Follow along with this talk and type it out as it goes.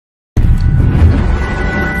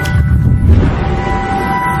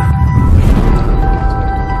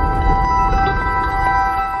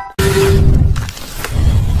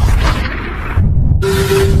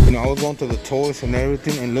going through the toys and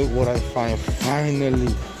everything, and look what I find.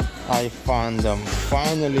 Finally, I found them.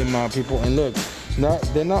 Finally, my people. And look,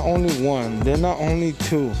 they're not only one, they're not only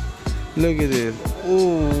two. Look at this.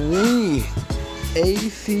 Ooh,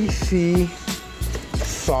 ACC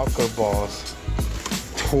soccer balls.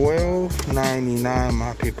 $12.99,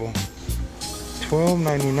 my people.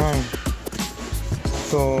 $12.99.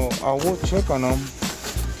 So I will check on them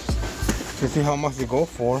to see how much they go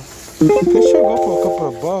for. They should go for a couple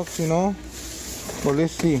of bucks, you know. But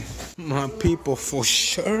let's see. My people, for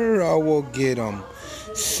sure I will get them.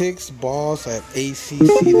 6 balls at ACC.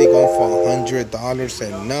 They go for $100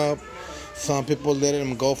 and up. Some people let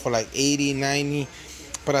them go for like 80, 90.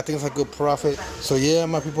 But I think it's a good profit. So yeah,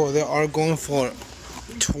 my people, they are going for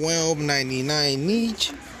 $12.99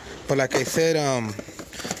 each. But like I said,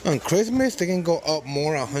 on Christmas they can go up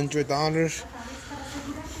more, $100.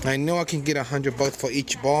 I know I can get $100 for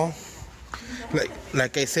each ball.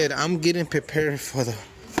 Like I said, I'm getting prepared for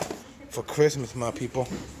Christmas, my people.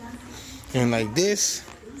 And like this,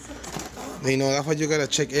 you know, that's why you gotta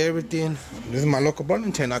check everything. This is my local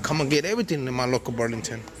Burlington. I come and get everything in my local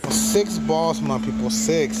Burlington. 6 balls, my people.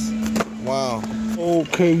 6. Wow.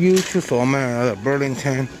 Okay, YouTube. So I'm at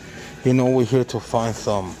Burlington. You know, we're here to find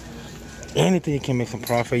anything you can make some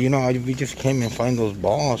profit. You know, we just came and find those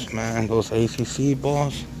balls, man. Those ACC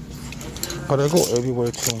balls. But I go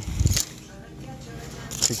everywhere to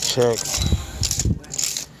check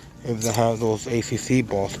if they have those ACC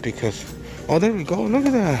balls, because oh, there we go. Look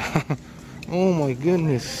at that. Oh my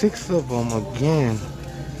goodness, 6 of them again.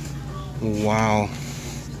 Wow,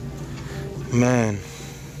 man,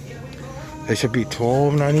 they should be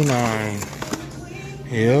 $12.99.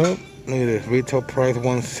 Yep, look at this, retail price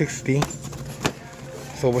 $160.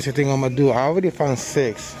 So what you think I'm gonna do? I already found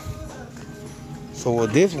 6. So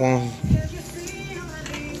with this one,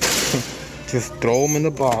 just throw them in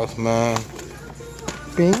the box, man.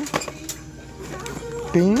 Bing,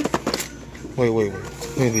 bing. Wait.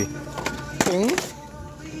 Maybe. Bing.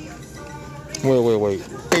 Wait.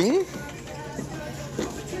 Bing.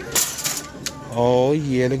 Oh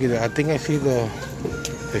yeah, look at that. I think I see the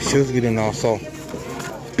shoes getting off. So,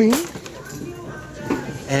 bing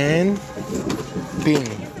and bing.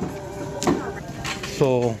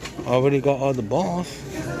 So I already got all the balls.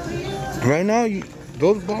 Right now,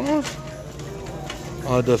 those balls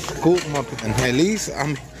are the scoop, my people. And at least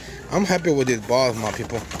I'm happy with these balls, my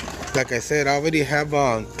people. Like I said, I already have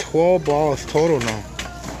 12 balls total now.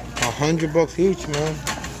 $100 each, man.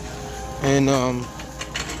 And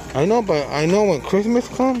I know when Christmas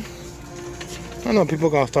comes, I know people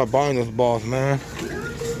gonna start buying those balls, man.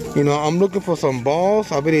 You know, I'm looking for some balls.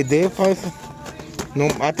 I already did find some. No,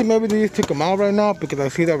 I think maybe they just took them out right now because I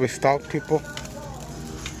see that restock people.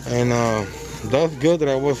 And that's good that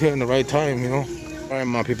I was here in the right time, you know. Alright,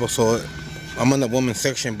 my people, so I'm in the women's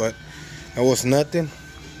section, but there was nothing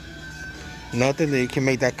that you can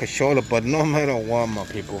make that cashola. But no matter what, my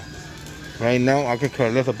people, right now I could care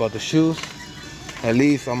less about the shoes. At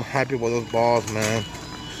least I'm happy with those balls, man.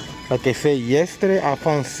 Like I said, yesterday I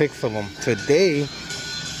found 6 of them. Today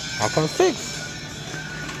I found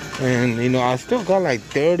 6. And you know, I still got like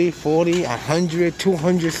 30, 40, 100,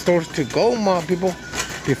 200 stores to go, my people,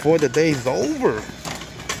 before the day is over.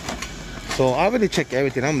 So I already checked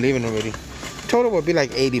everything. I'm leaving already. Total would be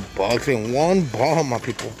like $80 in one ball, my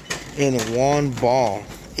people. In one ball.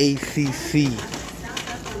 ACC.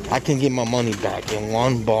 I can get my money back in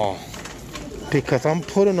one ball. Because I'm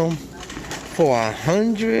putting them for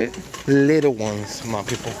 100 little ones, my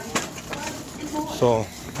people. So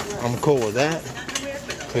I'm cool with that.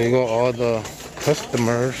 So you got all the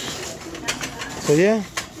customers. So yeah.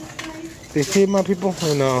 They see, my people,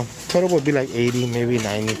 and total would be like 80, maybe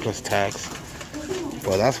 90 plus tax.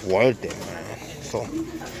 But that's worth it, man. So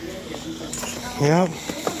yeah.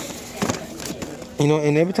 You know,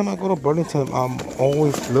 and every time I go to Burlington, I'm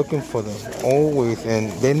always looking for them. Always.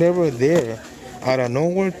 And they're never there. Out of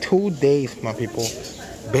nowhere, 2 days, my people.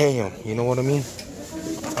 Bam. You know what I mean?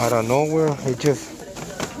 Out of nowhere, it just,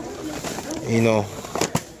 you know.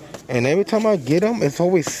 And every time I get them, it's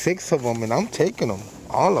always 6 of them. And I'm taking them.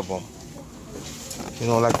 All of them. You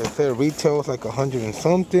know, like I said, retail is like 100 and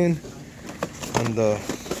something. And,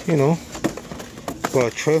 you know.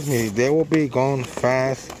 But trust me, they will be gone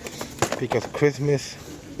fast. Because Christmas,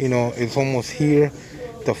 you know, it's almost here.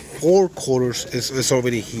 The 4 quarters is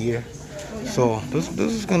already here. So this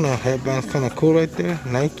is gonna headband's kind of cool right there.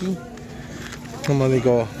 Nike. I'm gonna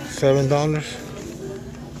go $7.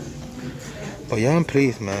 But yeah, I'm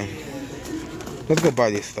pleased, man. Let's go buy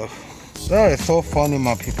this stuff. That is so funny,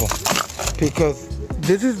 my people. Because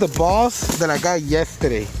this is the balls that I got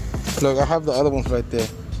yesterday. Look, I have the other ones right there.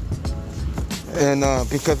 and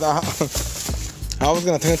because I was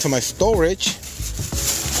gonna turn it to my storage.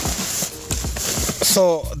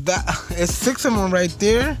 So that is 6 of them right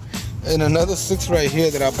there, and another 6 right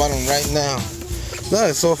here that I bought them right now.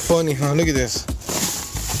 That is so funny, huh? Look at this.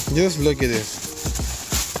 Just look at this.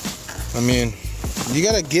 I mean, you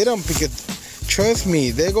gotta get them because trust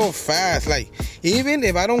me, they go fast. Like, even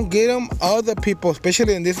if I don't get them, other people,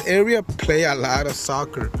 especially in this area, play a lot of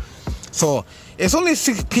soccer. So it's only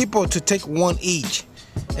 6 people to take one each,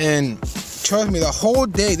 and trust me, the whole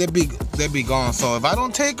day they'll be gone. So if I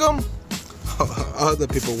don't take them, other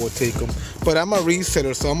people will take them. But I'm a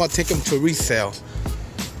reseller, so I'm gonna take them to resell.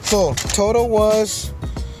 So total was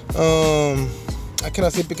I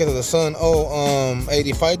cannot see because of the sun.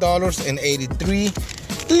 $85.83.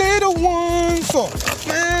 Little one. So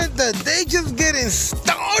man, the day just getting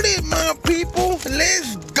started, my people.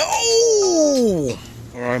 Let's go.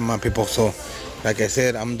 All right, my people. So like I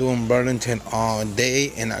said, I'm doing Burlington all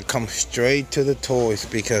day, and I come straight to the toys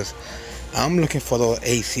because I'm looking for those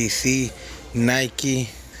ACC Nike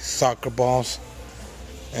soccer balls,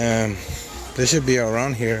 and they should be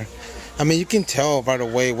around here. I mean, you can tell right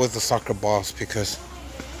away what's the soccer balls because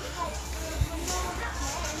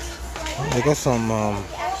they got some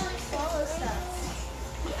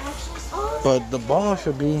but the ball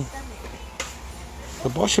should be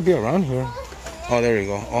around here. Oh, there you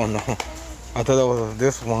go. Oh no, I thought that was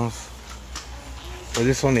this one's, but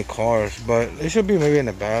this only cars, but it should be maybe in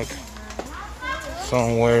the back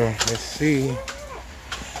somewhere. Let's see.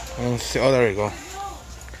 Oh, there you go.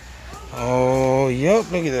 Oh,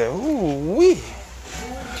 yep, look at that. Ooh, wee.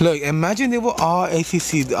 Look, imagine they were all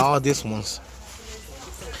ACC, all these ones.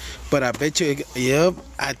 But I bet you, yep,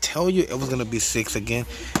 I tell you it was going to be 6 again.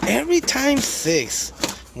 Every time 6.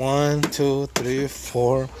 1, 2, 3,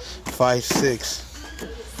 4, 5, 6.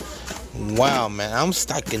 Wow, man, I'm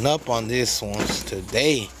stocking up on these ones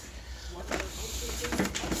today.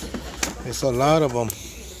 It's a lot of them.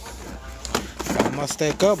 I'm going to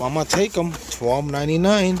stack up. I'm going to take them.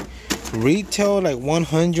 $12.99. Retail like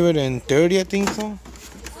 130, I think so.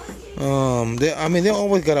 They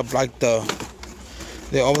always gotta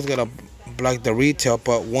block the retail,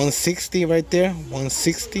 but 160 right there,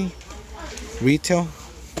 160 retail.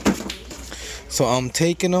 So I'm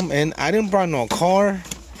taking them, and I didn't bring no car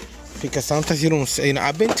because sometimes you don't say. You know,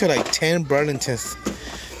 I've been to like 10 Burlingtons.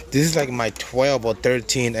 This is like my 12 or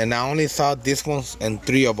 13, and I only saw this ones and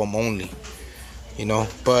 3 of them only. You know,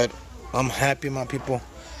 but I'm happy, my people.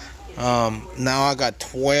 Now I got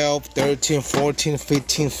 12, 13, 14,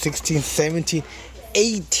 15, 16, 17,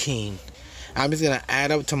 18. I'm just gonna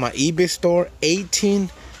add up to my eBay store 18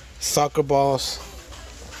 soccer balls.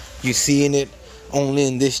 You seeing it only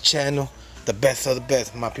in this channel, the best of the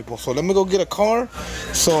best, my people. So let me go get a car.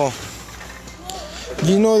 So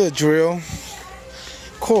you know the drill.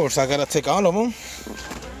 Of course, I gotta take all of them.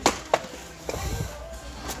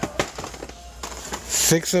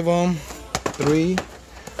 6 of them, 3,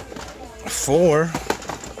 4,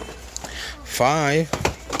 5,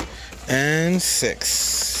 and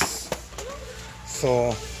 6.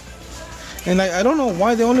 So, and I don't know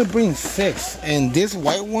why they only bring 6, and these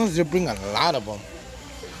white ones they bring a lot of them.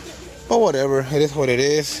 But whatever, it is what it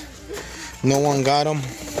is. No one got them.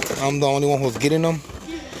 I'm the only one who's getting them,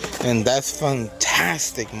 and that's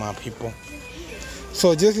fantastic, my people.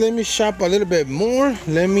 So just let me shop a little bit more.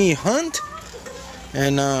 Let me hunt,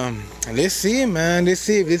 and let's see, man. Let's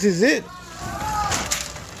see if this is it.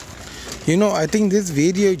 You know, I think this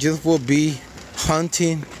video just will be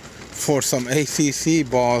hunting for some ACC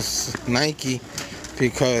balls, Nike,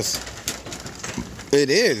 because it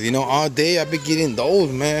is, you know, all day I've been getting those,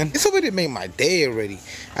 man. It's already made my day already.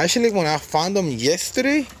 Actually, when I found them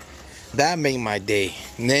yesterday, that made my day.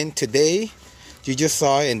 And then today, you just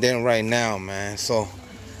saw it, and then right now, man. So,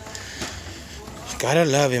 gotta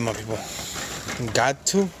love it, my people. Got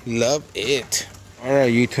to love it. All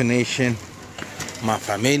right, YouTube Nation, my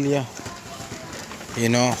familia. You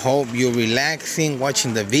know, hope you're relaxing,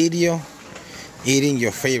 watching the video, eating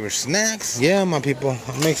your favorite snacks. Yeah, my people,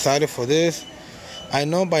 I'm excited for this. I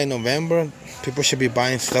know by November, people should be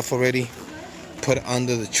buying stuff already, put it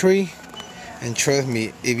under the tree. And trust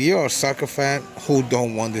me, if you're a soccer fan, who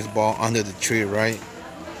don't want this ball under the tree, right?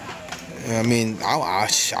 I mean, I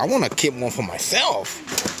want to keep one for myself.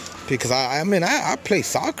 Because I play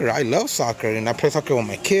soccer. I love soccer, and I play soccer with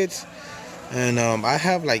my kids. And I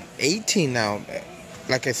have like 18 now.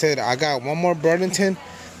 Like I said, I got one more Burlington.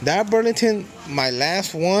 That Burlington, my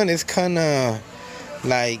last one, is kind of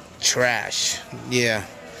like trash. Yeah.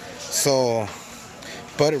 So,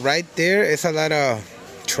 but right there, it's a lot of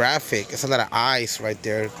traffic. It's a lot of ice right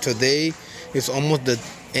there. Today, it's almost the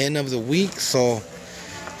end of the week, so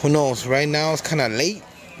who knows. Right now it's kind of late,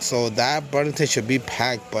 so that Burlington should be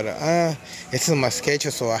packed, but it's in my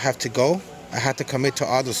schedule, so I have to go. I have to commit to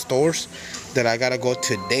all the stores that I gotta go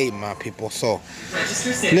today, my people. So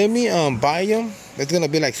let me buy them. It's gonna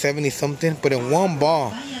be like 70 something, but in one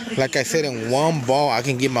ball, like I said, in one ball I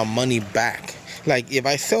can get my money back. Like if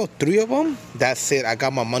I sell 3 of them, that's it. I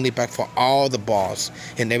got my money back for all the balls,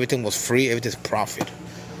 and everything was free. Everything's profit.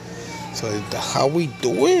 So how we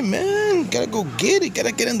doing, man? Gotta go get it.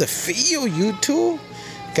 Gotta get in the field, YouTube.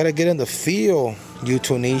 Gotta get in the field,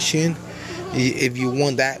 YouTube Nation. If you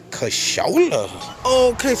want that cashola.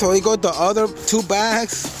 Okay, so we got the other 2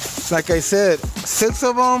 bags. Like I said, 6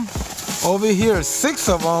 of them. Over here, 6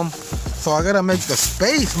 of them. So I gotta make the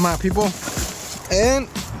space, my people. And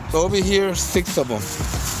over here, 6 of them.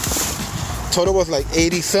 Total was like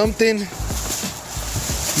 80 something.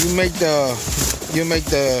 You make the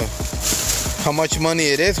how much money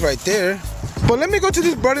it is right there. But let me go to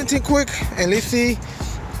this Burlington quick and let's see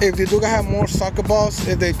if they do have more soccer balls.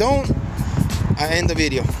 If they don't, I end the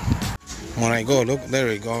video. When I go, look, there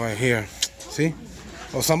we go right here. See?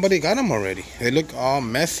 Oh, somebody got them already. They look all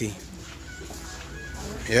messy.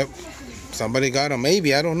 Yep, somebody got them.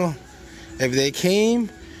 Maybe, I don't know if they came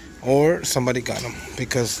or somebody got them,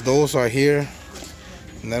 because those are here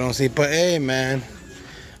and I don't see. But hey, man,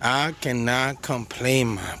 I cannot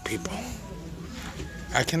complain, my people.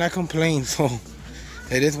 I cannot complain. So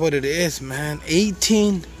it is what it is, man.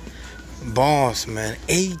 18 balls, man.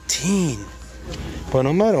 18. But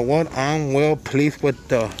no matter what, I'm well pleased with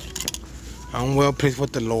the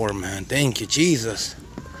Lord, man. Thank you, Jesus.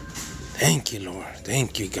 Thank you, Lord.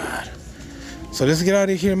 Thank you, God. So let's get out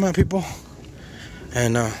of here, my people,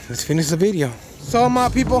 and let's finish the video. So, my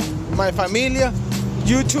people, my familia,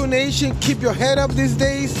 YouTube Nation, keep your head up these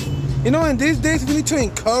days. You know, in these days, we need to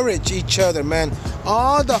encourage each other, man.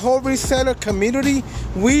 All the whole reseller community,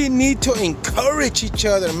 we need to encourage each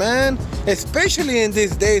other, man. Especially in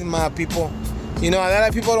these days, my people. You know, a lot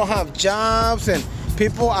of people don't have jobs, and a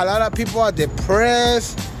lot of people are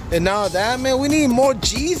depressed and all that, man. We need more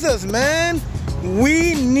Jesus, man.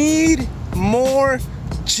 We need more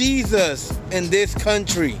Jesus in this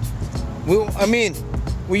country. I mean,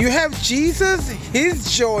 when you have Jesus, his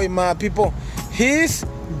joy, my people, his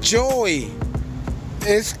joy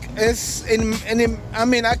is I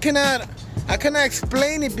mean, I cannot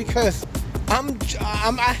explain it, because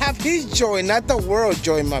I have his joy, not the world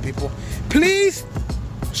joy, my people. Please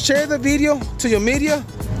share the video to your media.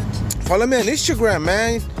 Follow me on Instagram,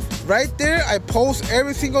 man. Right there, I post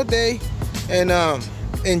every single day. And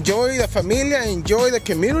enjoy the familia, enjoy the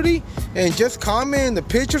community, and just comment the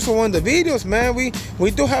pictures or one of the videos, man. We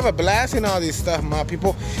do have a blast in all this stuff, my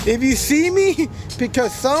people. If you see me,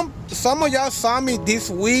 because some of y'all saw me this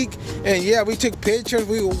week, and yeah, we took pictures,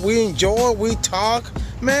 we enjoy, we talk.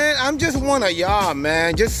 Man, I'm just one of y'all,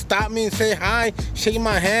 man. Just stop me and say hi, shake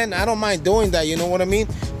my hand. I don't mind doing that, you know what I mean?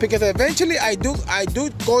 Because eventually I do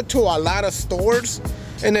go to a lot of stores,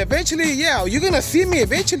 and eventually, yeah, you're gonna see me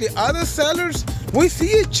eventually. Other sellers, we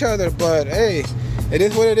see each other, but hey, it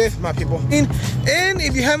is what it is, my people. And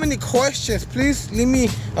if you have any questions, please leave me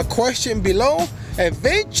a question below.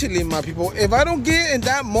 Eventually, my people, if I don't get in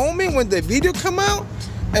that moment when the video come out,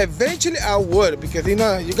 eventually I would, because you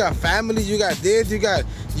know, you got family, you got this, you got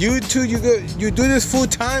YouTube, you do this full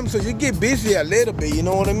time, so you get busy a little bit, you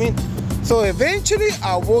know what I mean? So eventually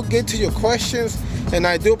I will get to your questions, and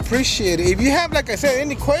I do appreciate it. If you have, like I said,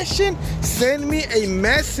 any question, send me a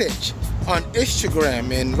message on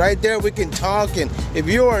Instagram, and right there we can talk. And if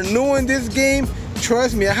you are new in this game,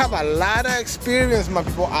 trust me, I have a lot of experience, my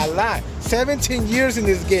people, a lot. 17 years in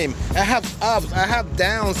this game. I have ups, I have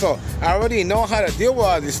downs, so I already know how to deal with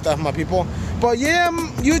all this stuff, my people. But yeah,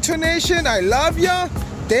 YouTube Nation, I love ya.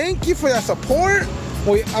 Thank you for your support.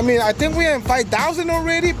 I think we're in 5,000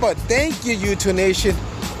 already, but thank you, YouTube Nation.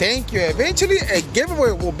 Thank you. Eventually, a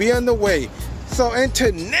giveaway will be on the way. So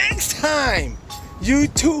until next time,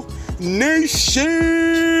 YouTube Nation,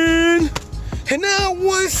 and I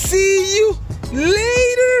will see you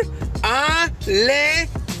later, alligator.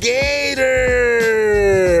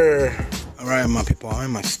 All right, my people, I'm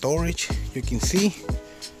in my storage. You can see.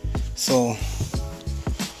 So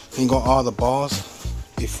you got all the balls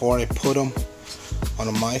before I put them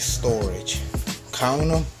on my storage. Count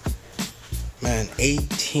them, man.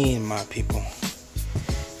 18, my people.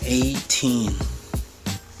 18.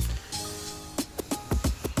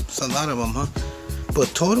 It's a lot of them, huh?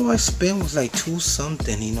 But total I spent was like 2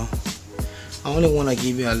 something, you know. I only want to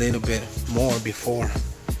give you a little bit more before,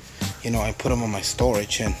 you know, I put them on my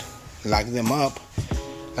storage and lock them up.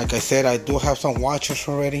 Like I said, I do have some watchers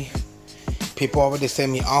already. People already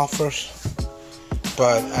send me offers,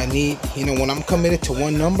 but I need, you know, when I'm committed to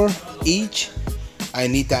one number each, I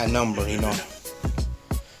need that number, you know.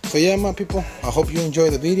 So yeah, my people, I hope you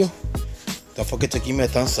enjoy the video. Don't forget to give me a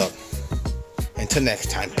thumbs up. Until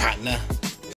next time, partner.